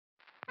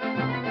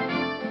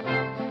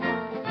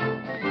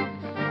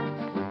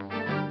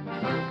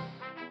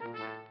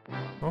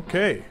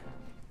Okay.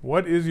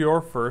 What is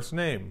your first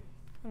name?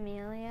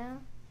 Amelia.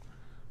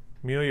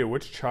 Amelia,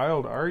 which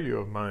child are you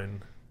of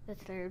mine? The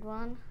third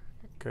one.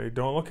 Okay,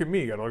 don't look at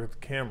me. You gotta look at the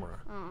camera.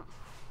 Oh.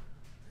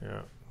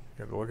 Yeah,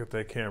 you gotta look at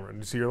that camera.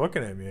 You see, you're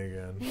looking at me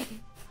again.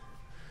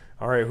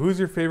 All right, who's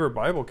your favorite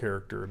Bible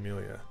character,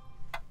 Amelia?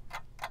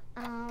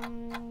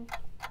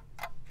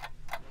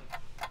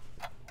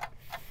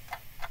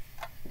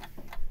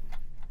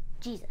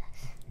 Jesus.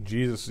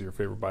 Jesus is your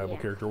favorite Bible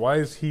character. Why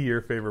is he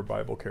your favorite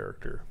Bible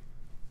character?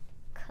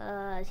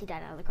 Because he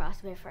died on the cross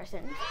to pay for our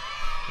sins.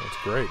 That's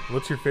great.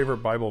 What's your favorite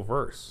Bible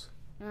verse?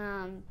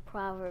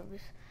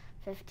 Proverbs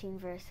 15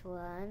 verse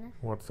 1.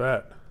 What's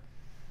that?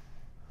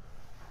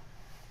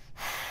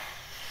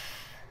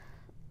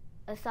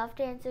 A soft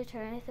answer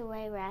turneth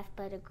away wrath,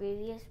 but a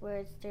grievous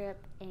word stir up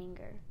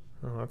anger.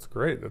 Oh, that's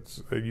great.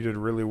 You did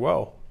really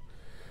well.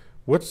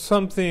 What's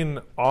something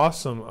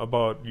awesome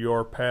about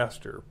your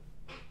pastor?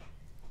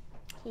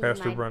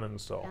 Pastor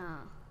Brennenstall.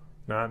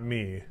 Not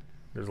me.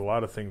 There's a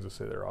lot of things to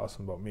say that are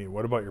awesome about me.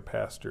 What about your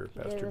pastor,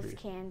 Pastor B? He gave us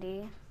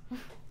candy.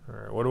 All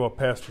right. What about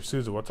Pastor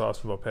Souza? What's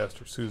awesome about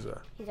Pastor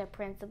Souza? He's our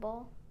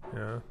principal.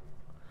 Yeah.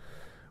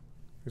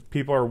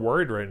 People are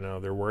worried right now.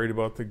 They're worried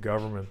about the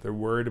government. They're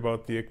worried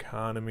about the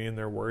economy, and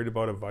they're worried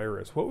about a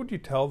virus. What would you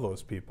tell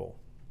those people?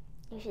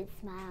 You should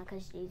smile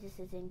because Jesus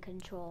is in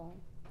control.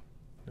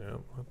 Yeah,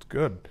 that's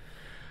good.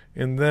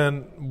 And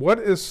then,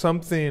 what's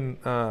something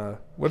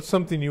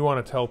you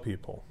want to tell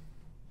people?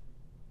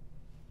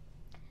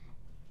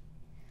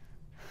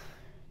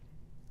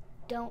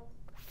 Don't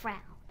frown.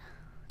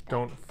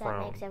 Don't frown.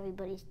 That makes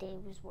everybody's day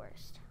was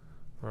worse.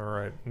 All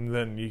right. And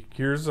then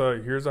here's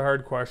a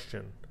hard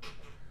question.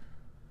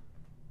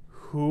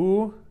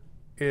 Who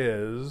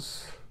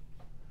is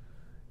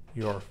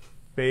your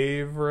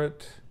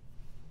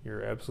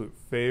absolute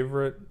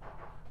favorite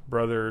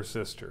brother or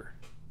sister?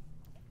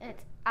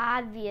 It's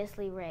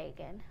obviously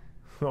Reagan.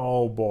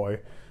 Oh boy.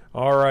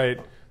 All right.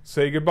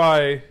 Say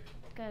goodbye.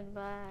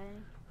 Goodbye.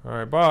 All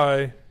right,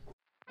 bye.